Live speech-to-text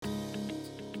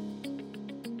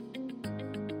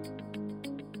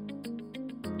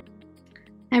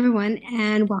Everyone,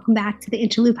 and welcome back to the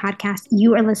Interlude Podcast.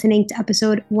 You are listening to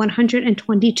episode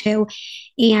 122,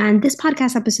 and this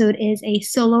podcast episode is a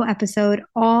solo episode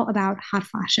all about hot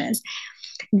flashes.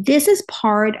 This is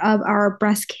part of our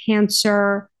breast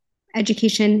cancer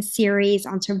education series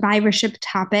on survivorship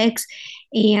topics,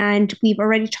 and we've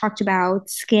already talked about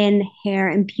skin, hair,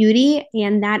 and beauty,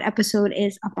 and that episode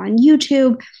is up on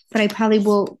YouTube, but I probably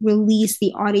will release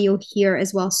the audio here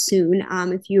as well soon,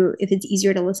 if it's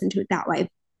easier to listen to it that way.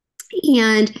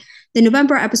 And the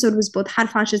November episode was both hot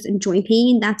flashes and joint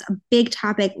pain. That's a big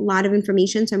topic, a lot of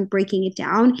information. So I'm breaking it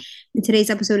down. And today's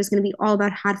episode is going to be all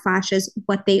about hot flashes,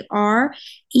 what they are,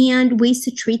 and ways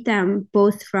to treat them,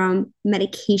 both from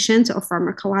medication, so a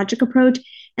pharmacologic approach,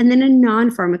 and then a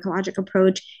non-pharmacologic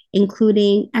approach,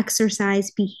 including exercise,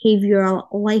 behavioral,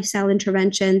 lifestyle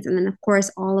interventions, and then, of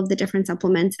course, all of the different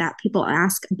supplements that people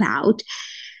ask about.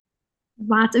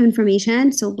 Lots of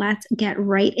information. So let's get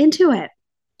right into it.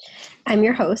 I'm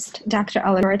your host, Dr.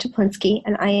 Eleanor Teplinsky,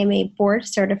 and I am a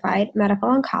board-certified medical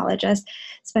oncologist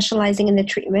specializing in the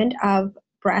treatment of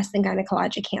breast and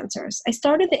gynecologic cancers. I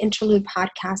started the Interlude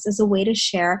podcast as a way to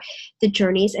share the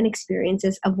journeys and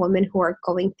experiences of women who are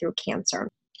going through cancer.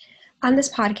 On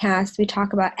this podcast, we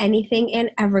talk about anything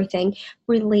and everything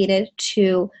related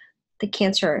to the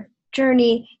cancer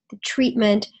journey, the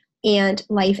treatment, and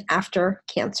life after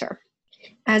cancer.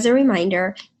 As a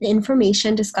reminder, the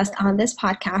information discussed on this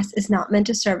podcast is not meant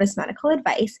to serve as medical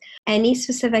advice. Any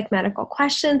specific medical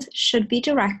questions should be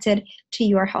directed to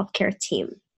your healthcare team.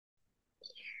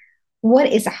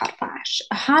 What is a hot flash?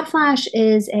 A hot flash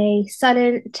is a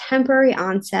sudden temporary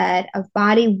onset of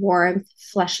body warmth,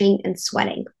 flushing, and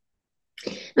sweating.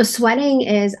 Now, sweating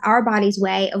is our body's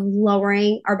way of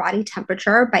lowering our body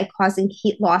temperature by causing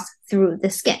heat loss through the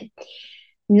skin.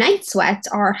 Night sweats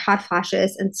are hot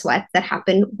flashes and sweats that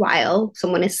happen while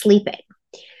someone is sleeping.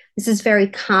 This is very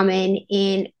common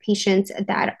in patients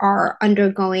that are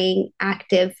undergoing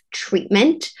active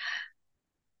treatment,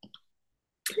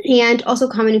 and also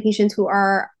common in patients who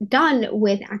are done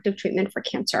with active treatment for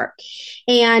cancer.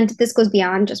 And this goes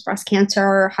beyond just breast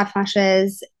cancer. Hot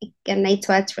flashes and night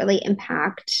sweats really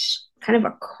impact kind of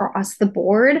across the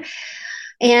board.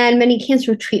 And many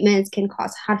cancer treatments can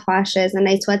cause hot flashes and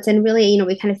night sweats. And really,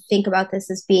 we kind of think about this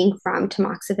as being from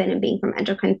tamoxifen and being from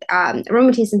endocrine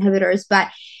aromatase inhibitors, but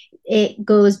it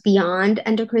goes beyond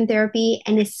endocrine therapy.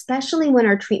 And especially when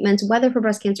our treatments, whether for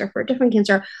breast cancer or for a different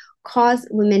cancer, cause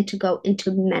women to go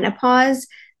into menopause,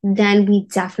 then we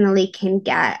definitely can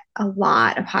get a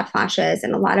lot of hot flashes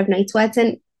and a lot of night sweats,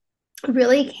 and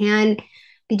really can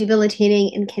be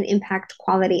debilitating and can impact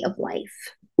quality of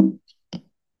life.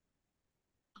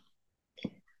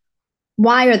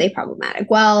 Why are they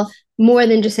problematic? Well, more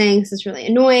than just saying this is really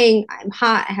annoying, I'm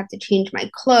hot, I have to change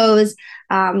my clothes.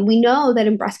 We know that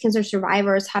in breast cancer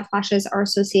survivors, hot flashes are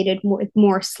associated with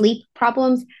more sleep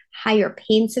problems, higher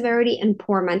pain severity, and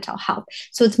poor mental health.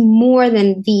 So it's more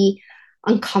than the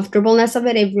uncomfortableness of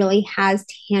it. It really has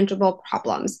tangible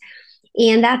problems.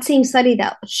 And that same study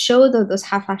that showed that those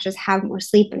hot flashes have more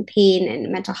sleep and pain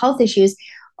and mental health issues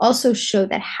also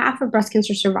showed that half of breast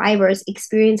cancer survivors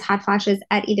experience hot flashes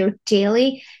at either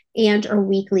daily and or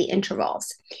weekly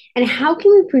intervals. And how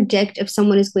can we predict if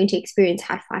someone is going to experience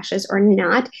hot flashes or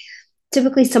not?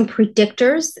 Typically, some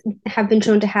predictors have been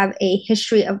shown to have a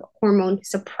history of hormone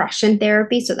suppression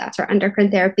therapy. So that's our endocrine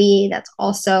therapy. That's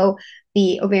also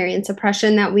the ovarian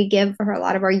suppression that we give for a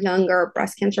lot of our younger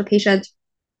breast cancer patients,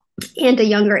 and a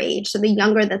younger age. So the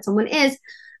younger that someone is,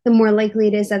 the more likely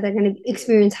it is that they're going to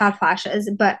experience hot flashes.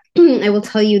 But I will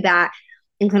tell you that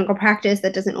in clinical practice,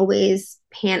 that doesn't always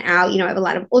pan out. I have a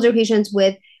lot of older patients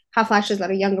with hot flashes, a lot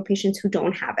of younger patients who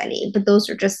don't have any. But those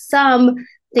are just some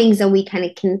things that we kind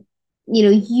of can,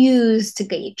 use to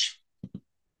gauge.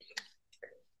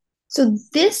 So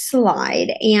this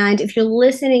slide, and if you're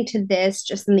listening to this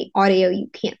just in the audio,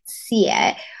 you can't see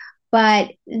it.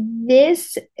 But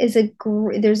this is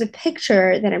there's a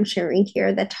picture that I'm sharing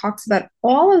here that talks about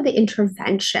all of the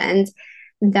interventions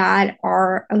that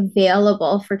are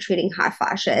available for treating hot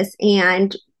flashes.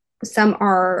 And some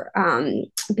are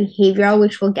behavioral,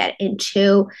 which we'll get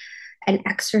into, and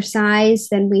exercise.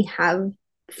 Then we have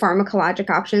pharmacologic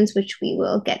options, which we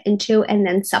will get into, and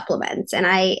then supplements. And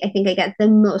I think I get the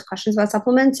most questions about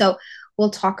supplements. So we'll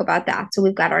talk about that. So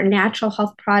we've got our natural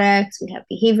health products, we have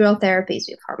behavioral therapies,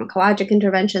 we have pharmacologic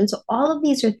interventions. So all of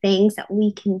these are things that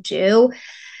we can do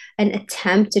and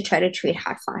attempt to try to treat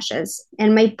hot flashes.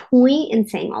 And my point in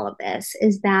saying all of this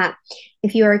is that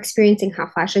if you are experiencing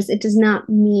hot flashes, it does not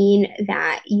mean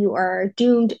that you are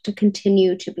doomed to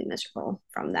continue to be miserable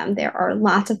from them. There are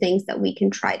lots of things that we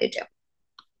can try to do.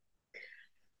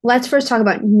 Let's first talk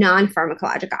about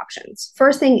non-pharmacologic options.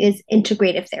 First thing is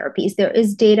integrative therapies. There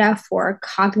is data for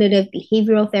cognitive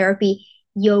behavioral therapy,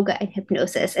 yoga, and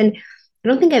hypnosis. And I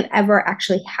don't think I've ever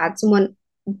actually had someone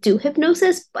do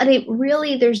hypnosis, but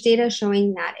there's data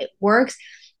showing that it works.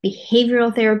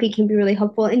 Behavioral therapy can be really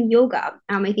helpful, and yoga.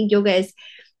 I think yoga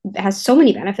has so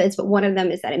many benefits, but one of them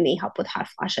is that it may help with hot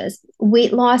flashes.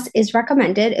 Weight loss is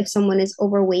recommended if someone is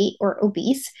overweight or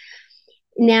obese.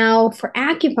 Now, for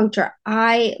acupuncture,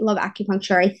 I love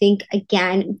acupuncture. I think,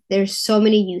 again, there's so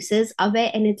many uses of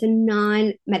it, and it's a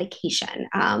non medication,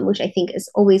 which I think is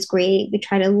always great. We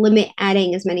try to limit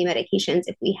adding as many medications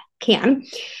if we can.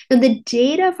 Now, the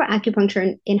data for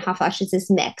acupuncture in hot flashes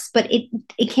is mixed, but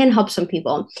it can help some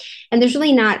people. And there's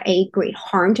really not a great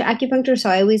harm to acupuncture. So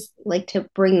I always like to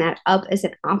bring that up as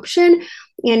an option.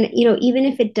 And, even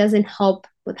if it doesn't help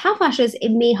with hot flashes, it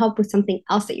may help with something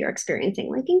else that you're experiencing,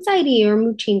 like anxiety or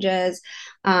mood changes,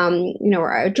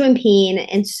 or joint pain.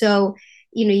 And so,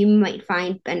 you might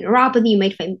find neuropathy, you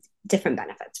might find different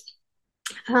benefits.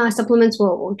 Supplements,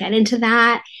 we'll get into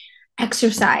that.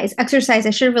 Exercise. I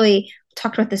should have really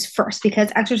talked about this first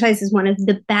because exercise is one of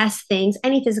the best things,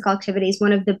 any physical activity is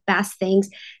one of the best things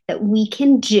that we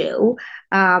can do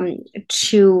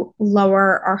to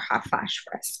lower our hot flash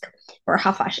risk or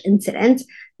hot flash incidence.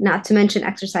 Not to mention,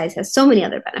 exercise has so many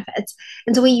other benefits.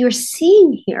 And so, what you're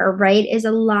seeing here, right, is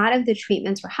a lot of the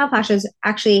treatments for hot flashes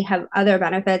actually have other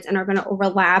benefits and are going to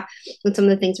overlap with some of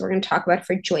the things we're going to talk about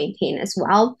for joint pain as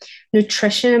well.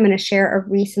 Nutrition, I'm going to share a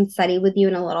recent study with you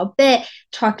in a little bit,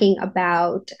 talking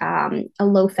about a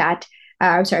low-fat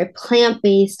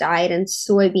plant-based diet and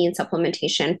soybean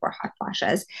supplementation for hot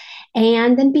flashes.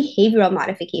 And then behavioral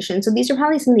modification. So these are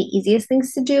probably some of the easiest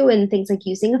things to do, and things like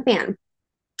using a fan.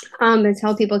 And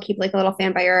tell people keep like a little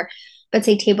fan by your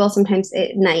bedside table sometimes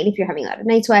at night if you're having a lot of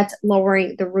night sweats,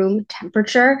 lowering the room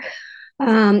temperature.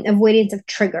 Avoidance of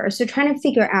triggers. So trying to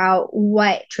figure out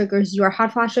what triggers your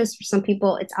hot flashes. For some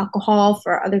people, it's alcohol.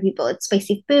 For other people, it's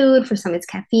spicy food. For some, it's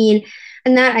caffeine.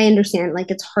 And that I understand, like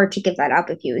it's hard to give that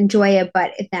up if you enjoy it.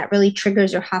 But if that really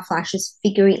triggers your hot flashes,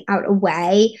 figuring out a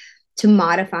way to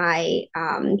modify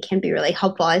can be really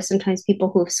helpful. As sometimes people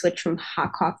who have switched from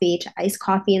hot coffee to iced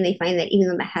coffee, and they find that even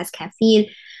though that has caffeine,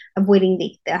 avoiding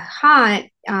the hot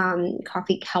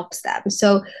coffee helps them.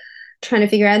 So trying to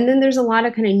figure out. And then there's a lot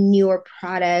of kind of newer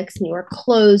products, newer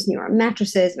clothes, newer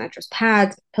mattresses, mattress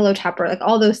pads, pillow topper, like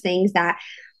all those things that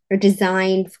are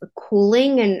designed for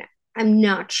cooling. And I'm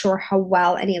not sure how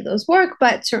well any of those work,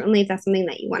 but certainly if that's something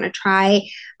that you want to try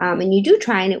and you do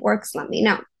try and it works, let me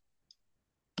know.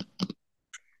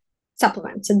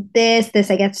 Supplements. So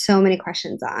this I get so many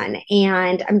questions on,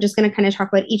 and I'm just going to kind of talk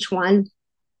about each one.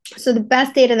 So the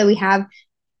best data that we have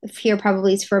here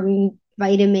probably is for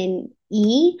vitamin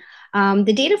E.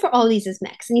 The data for all of these is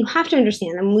mixed, and you have to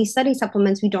understand that when we study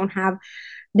supplements, we don't have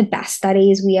the best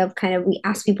studies. We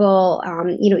ask people,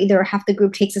 either half the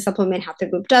group takes a supplement, half the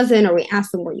group doesn't, or we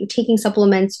ask them, were you taking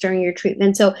supplements during your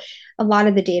treatment? So a lot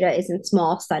of the data is in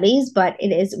small studies, but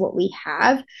it is what we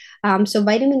have. So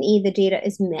vitamin E, the data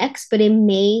is mixed, but it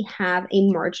may have a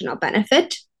marginal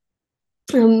benefit.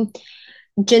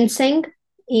 Ginseng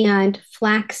and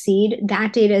flaxseed,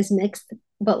 that data is mixed,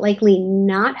 but likely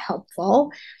not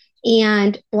helpful.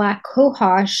 And black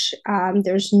cohosh,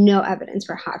 there's no evidence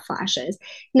for hot flashes.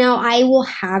 Now, I will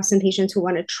have some patients who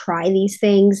want to try these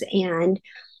things, and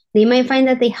they might find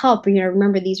that they help.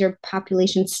 Remember, these are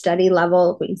population study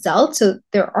level results, so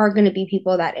there are going to be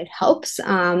people that it helps.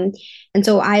 And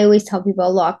so I always tell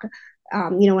people, look,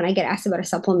 when I get asked about a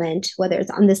supplement, whether it's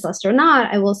on this list or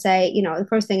not, I will say, the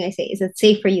first thing I say is, it's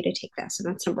safe for you to take this. And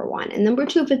that's number one. And number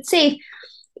two, if it's safe,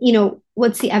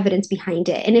 what's the evidence behind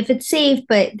it? And if it's safe,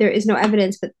 but there is no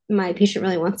evidence, but my patient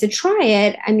really wants to try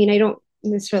it, I don't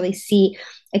necessarily see,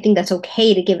 I think that's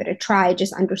okay to give it a try,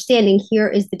 just understanding here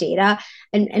is the data.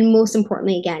 And most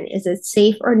importantly, again, is it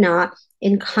safe or not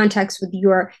in context with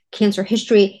your cancer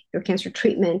history, your cancer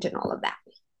treatment, and all of that.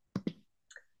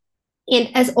 And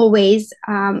as always,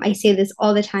 I say this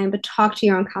all the time, but talk to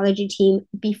your oncology team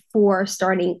before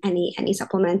starting any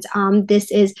supplements.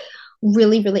 This is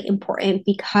really, really important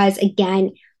because,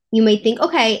 again, you might think,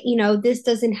 okay, this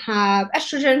doesn't have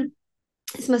estrogen,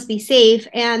 this must be safe,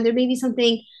 and there may be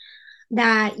something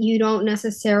that you don't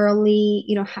necessarily,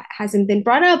 hasn't been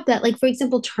brought up, that, like, for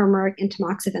example, turmeric and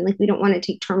tamoxifen, like we don't want to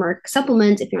take turmeric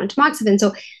supplements if you're on tamoxifen.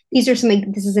 So these are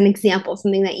this is an example,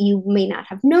 something that you may not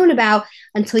have known about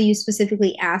until you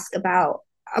specifically ask about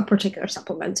a particular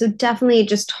supplement. So definitely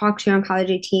just talk to your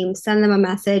oncology team, send them a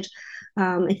message.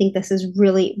 I think this is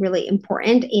really, really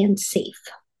important and safe.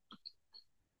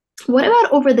 What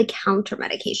about over-the-counter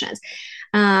medications?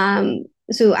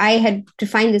 so I had to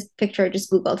find this picture,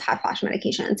 just Googled hot flash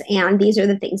medications, and these are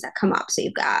the things that come up. So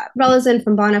you've got Relazin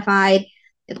from Bonafide,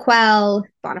 Quell,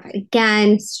 Bonafide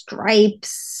again,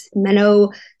 Stripes,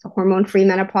 Meno, the hormone-free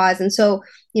menopause. And so,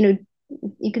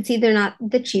 you can see they're not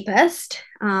the cheapest.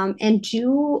 And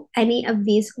do any of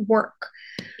these work?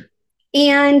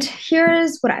 And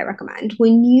here's what I recommend.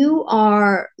 When you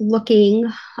are looking,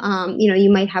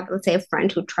 you might have, let's say, a friend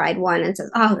who tried one and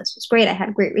says, oh, this was great. I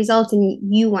had great results,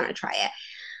 and you want to try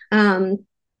it.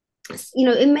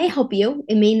 It may help you.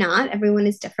 It may not. Everyone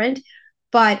is different.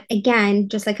 But again,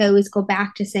 just like I always go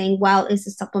back to saying, well, is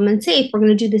the supplement safe? We're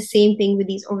going to do the same thing with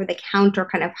these over-the-counter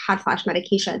kind of hot flash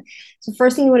medication. So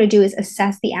first thing you want to do is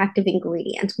assess the active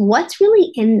ingredients. What's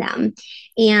really in them?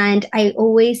 And I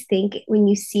always think when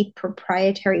you see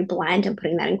proprietary blend, and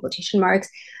putting that in quotation marks,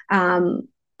 a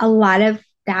lot of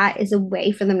that is a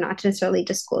way for them not to necessarily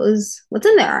disclose what's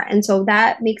in there. And so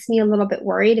that makes me a little bit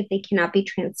worried if they cannot be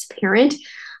transparent.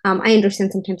 I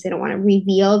understand sometimes they don't want to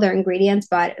reveal their ingredients,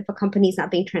 but if a company's not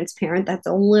being transparent, that's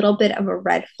a little bit of a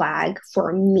red flag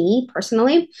for me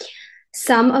personally.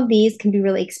 Some of these can be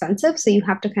really expensive, so you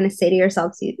have to kind of say to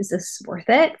yourself, is this worth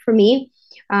it for me?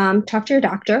 Talk to your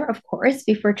doctor, of course,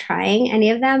 before trying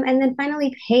any of them. And then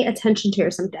finally, pay attention to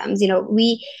your symptoms.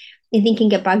 I think can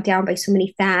get bogged down by so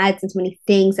many fads and so many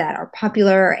things that are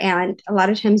popular. And a lot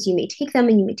of times you may take them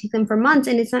and you may take them for months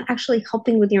and it's not actually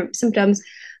helping with your symptoms.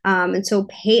 And so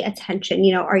pay attention,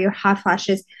 are your hot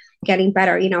flashes getting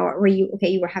better? Were you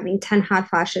were having 10 hot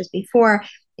flashes before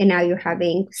and now you're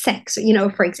having 6,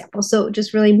 for example. So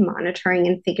just really monitoring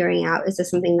and figuring out, is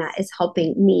this something that is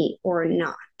helping me or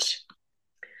not?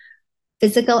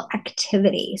 Physical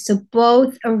activity. So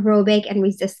both aerobic and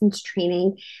resistance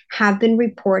training have been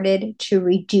reported to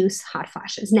reduce hot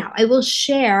flashes. Now, I will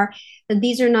share that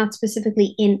these are not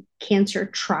specifically in cancer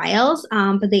trials,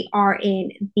 but they are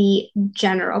in the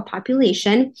general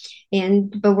population.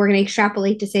 But we're going to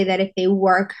extrapolate to say that if they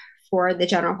work for the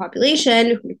general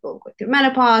population, who go through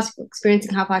menopause, who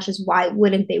experiencing hot flashes, why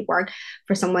wouldn't they work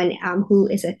for someone who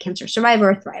is a cancer survivor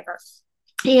or thriver?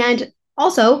 And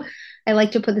also, I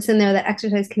like to put this in there that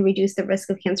exercise can reduce the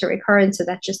risk of cancer recurrence. So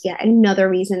that's just yet another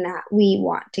reason that we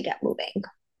want to get moving.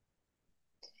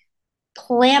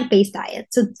 Plant-based diet.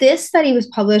 So this study was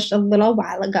published a little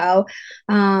while ago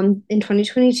in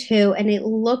 2022, and it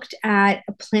looked at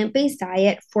a plant-based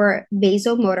diet for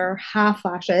vasomotor hot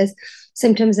flashes,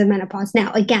 symptoms of menopause.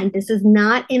 Now, again, this is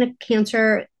not in a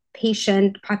cancer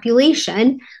patient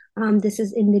population. This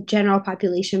is in the general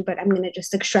population, but I'm going to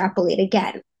just extrapolate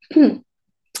again.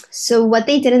 So what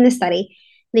they did in this study,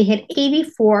 they had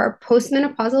 84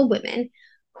 postmenopausal women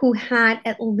who had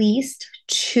at least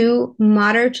 2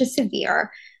 moderate to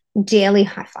severe daily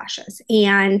hot flashes.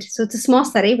 And so it's a small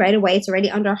study right away. It's already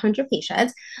under 100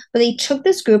 patients. But they took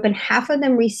this group and half of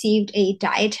them received a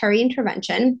dietary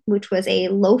intervention, which was a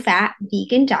low-fat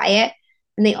vegan diet.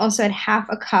 And they also had half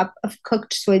a cup of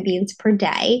cooked soybeans per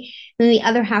day. And the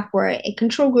other half were a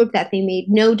control group that they made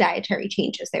no dietary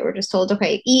changes. They were just told,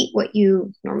 okay, eat what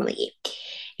you normally eat.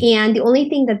 And the only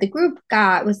thing that the group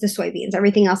got was the soybeans.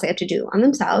 Everything else they had to do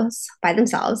by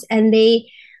themselves. And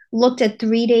they looked at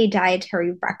 3-day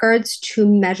dietary records to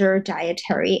measure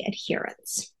dietary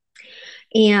adherence.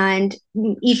 And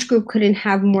each group couldn't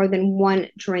have more than 1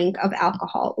 drink of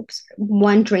alcohol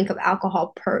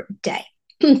per day.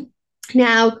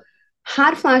 Now,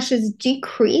 hot flashes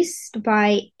decreased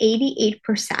by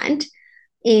 88%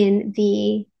 in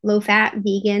the low-fat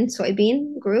vegan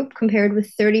soybean group compared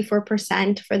with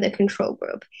 34% for the control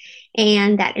group.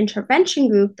 And that intervention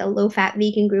group, the low-fat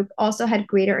vegan group, also had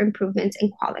greater improvements in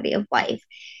quality of life.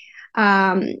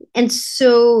 And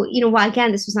so, while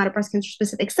again, this was not a breast cancer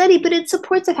specific study, but it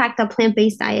supports the fact that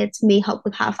plant-based diets may help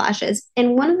with hot flashes.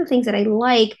 And one of the things that I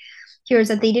like here is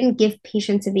that they didn't give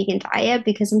patients a vegan diet,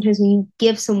 because sometimes when you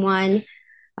give someone,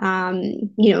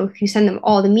 if you send them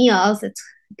all the meals,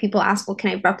 people ask, well,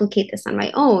 can I replicate this on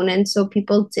my own? And so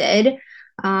people did, do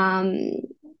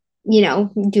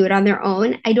it on their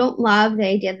own. I don't love the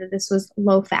idea that this was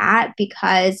low fat,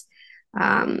 because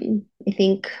I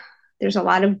think there's a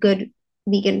lot of good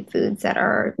vegan foods that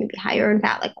are maybe higher in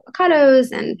fat, like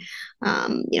avocados and,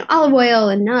 olive oil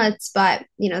and nuts, but,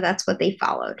 that's what they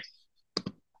followed.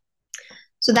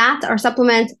 So that's our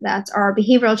supplements, that's our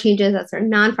behavioral changes, that's our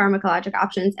non-pharmacologic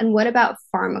options. And what about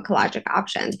pharmacologic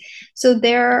options? So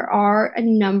there are a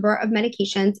number of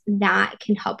medications that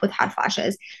can help with hot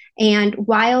flashes. And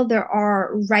while there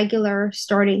are regular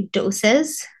starting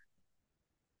doses,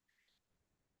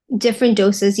 different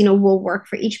doses, will work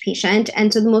for each patient.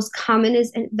 And so the most common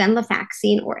is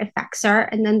venlafaxine or Effexor.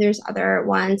 And then there's other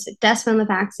ones,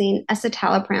 desvenlafaxine,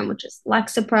 escitalopram, which is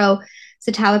Lexapro,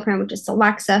 citalopram, which is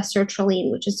Celexa,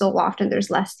 sertraline, which is Zoloft, and there's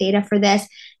less data for this,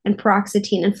 and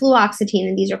paroxetine and fluoxetine,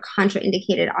 and these are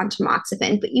contraindicated on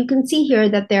tamoxifen. But you can see here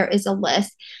that there is a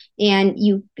list, and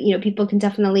people can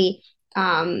definitely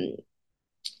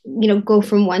go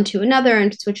from one to another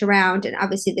and switch around. And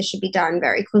obviously this should be done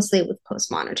very closely with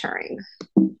post-monitoring.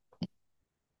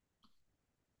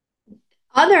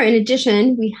 In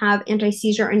addition, we have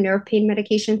anti-seizure and nerve pain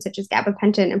medications such as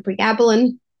gabapentin and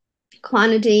pregabalin,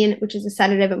 clonidine, which is a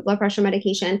sedative and blood pressure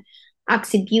medication,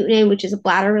 oxybutynin, which is a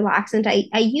bladder relaxant.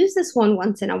 I use this one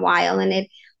once in a while and it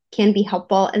can be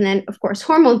helpful. And then, of course,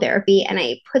 hormone therapy. And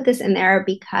I put this in there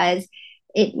because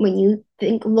when you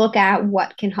look at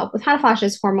what can help with hot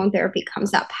flashes, hormone therapy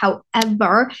comes up.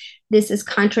 However, this is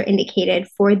contraindicated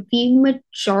for the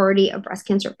majority of breast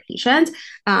cancer patients,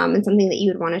 and something that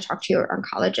you would want to talk to your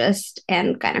oncologist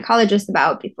and gynecologist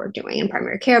about before doing, and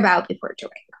primary care about before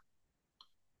doing.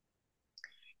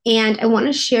 And I want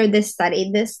to share this study.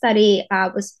 This study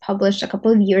was published a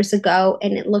couple of years ago,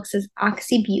 and it looks at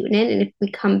oxybutynin. And if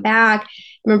we come back,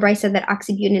 remember I said that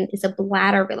oxybutynin is a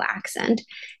bladder relaxant.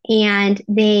 And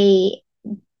they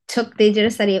did a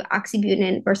study of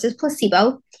oxybutynin versus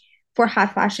placebo for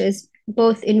hot flashes,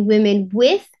 both in women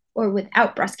with or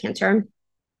without breast cancer.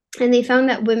 And they found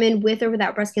that women with or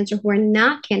without breast cancer who are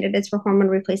not candidates for hormone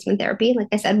replacement therapy, like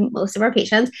I said, most of our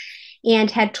patients,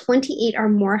 and had 28 or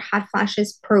more hot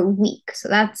flashes per week. So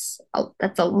that's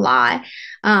a lot.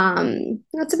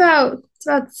 It's about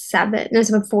 7. No,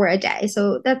 it's about 4 a day.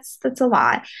 So that's a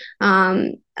lot.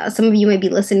 Some of you might be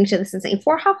listening to this and saying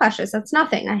 4 hot flashes, that's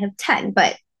nothing. I have 10,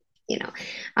 but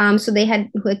so they had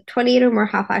 28 or more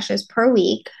hot flashes per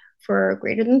week for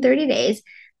greater than 30 days.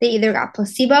 They either got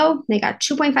placebo, they got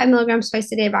 2.5 milligrams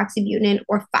twice a day of oxybutynin,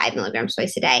 or 5 milligrams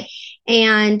twice a day.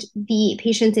 And the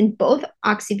patients in both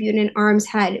oxybutynin arms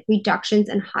had reductions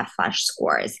in hot flash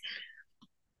scores.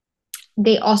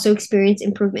 They also experienced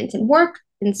improvements in work,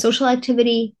 in social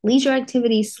activity, leisure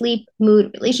activity, sleep, mood,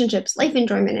 relationships, life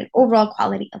enjoyment, and overall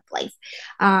quality of life.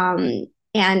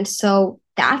 And so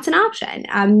that's an option.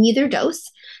 Neither dose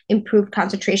improved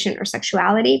concentration or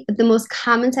sexuality, but the most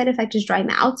common side effect is dry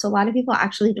mouth. So a lot of people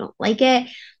actually don't like it.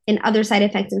 And other side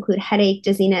effects include headache,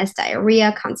 dizziness,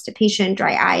 diarrhea, constipation,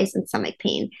 dry eyes, and stomach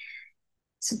pain.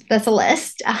 So that's a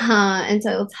list. And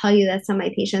so I'll tell you that some of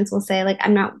my patients will say,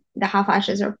 the hot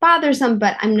flashes are bothersome,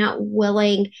 but I'm not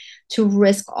willing to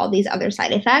risk all these other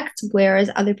side effects.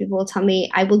 Whereas other people will tell me,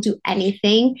 I will do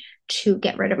anything to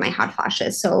get rid of my hot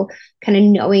flashes. So kind of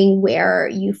knowing where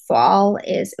you fall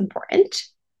is important.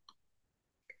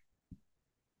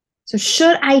 So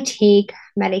should I take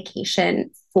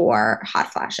medication for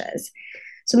hot flashes?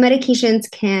 So medications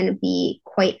can be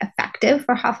quite effective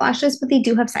for hot flashes, but they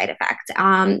do have side effects.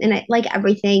 Like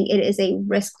everything, it is a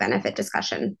risk-benefit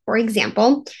discussion. For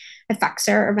example,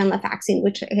 Effexor or venlafaxine,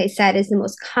 which, like I said, is the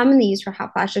most commonly used for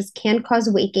hot flashes, can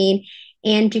cause weight gain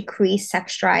and decrease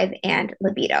sex drive and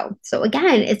libido. So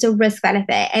again, it's a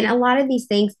risk-benefit. And a lot of these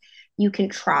things you can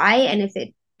try. And if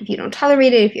you don't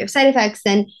tolerate it, if you have side effects,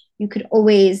 then you could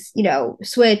always,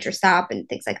 switch or stop and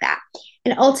things like that.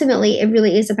 And ultimately, it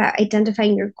really is about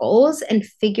identifying your goals and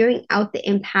figuring out the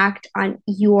impact on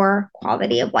your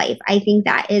quality of life. I think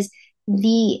that is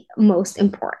the most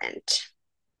important.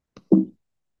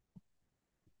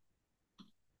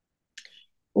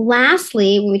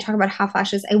 Lastly, when we talk about hot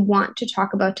flashes, I want to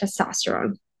talk about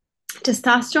testosterone.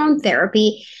 Testosterone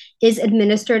therapy is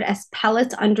administered as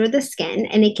pellets under the skin,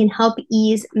 and it can help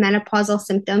ease menopausal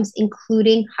symptoms,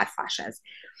 including hot flashes.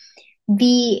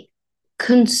 The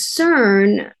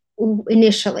concern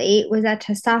initially was that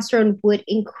testosterone would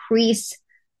increase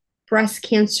breast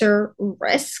cancer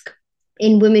risk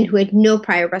in women who had no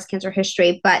prior breast cancer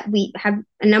history, but we have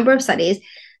a number of studies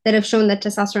that have shown that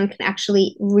testosterone can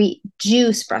actually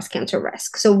reduce breast cancer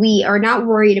risk. So we are not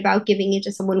worried about giving it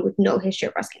to someone with no history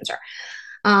of breast cancer.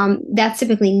 That's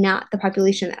typically not the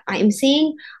population that I'm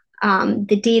seeing.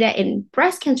 The data in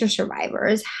breast cancer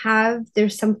survivors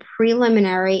there's some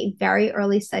preliminary, very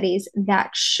early studies that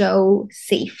show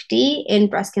safety in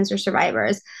breast cancer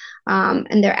survivors.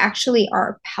 And there actually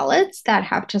are pellets that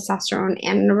have testosterone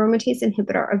and an aromatase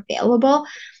inhibitor available.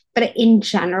 But in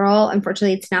general,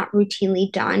 unfortunately, it's not routinely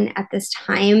done at this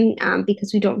time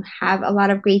because we don't have a lot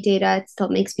of great data. It still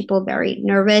makes people very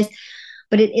nervous.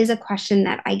 But it is a question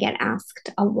that I get asked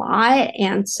a lot.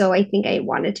 And so I think I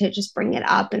wanted to just bring it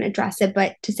up and address it.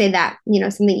 But to say that,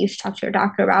 something you should talk to your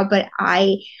doctor about. But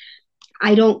I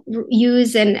don't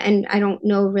use and I don't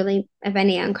know really of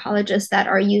any oncologists that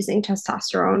are using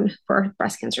testosterone for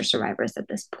breast cancer survivors at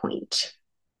this point.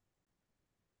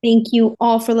 Thank you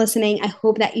all for listening. I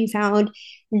hope that you found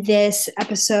this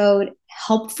episode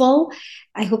helpful.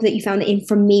 I hope that you found the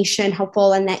information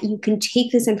helpful and that you can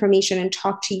take this information and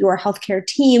talk to your healthcare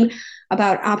team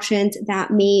about options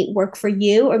that may work for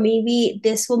you, or maybe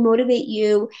this will motivate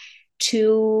you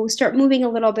to start moving a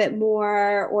little bit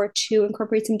more or to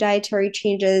incorporate some dietary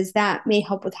changes that may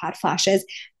help with hot flashes.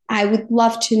 I would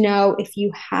love to know if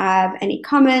you have any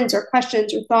comments or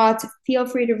questions or thoughts. Feel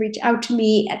free to reach out to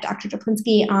me at Dr.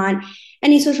 Teplinsky on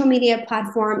any social media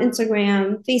platform,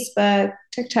 Instagram, Facebook,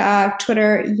 TikTok,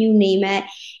 Twitter, you name it.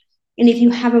 And if you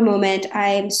have a moment,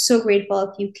 I'm so grateful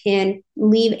if you can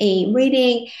leave a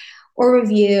rating or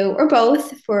review or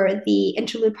both for the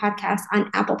Interlude podcast on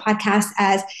Apple Podcasts,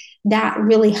 as that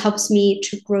really helps me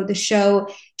to grow the show,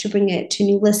 to bring it to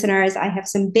new listeners. I have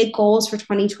some big goals for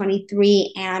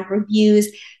 2023, and reviews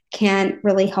can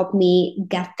really help me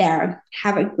get there.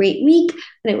 Have a great week,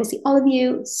 and I will see all of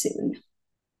you soon.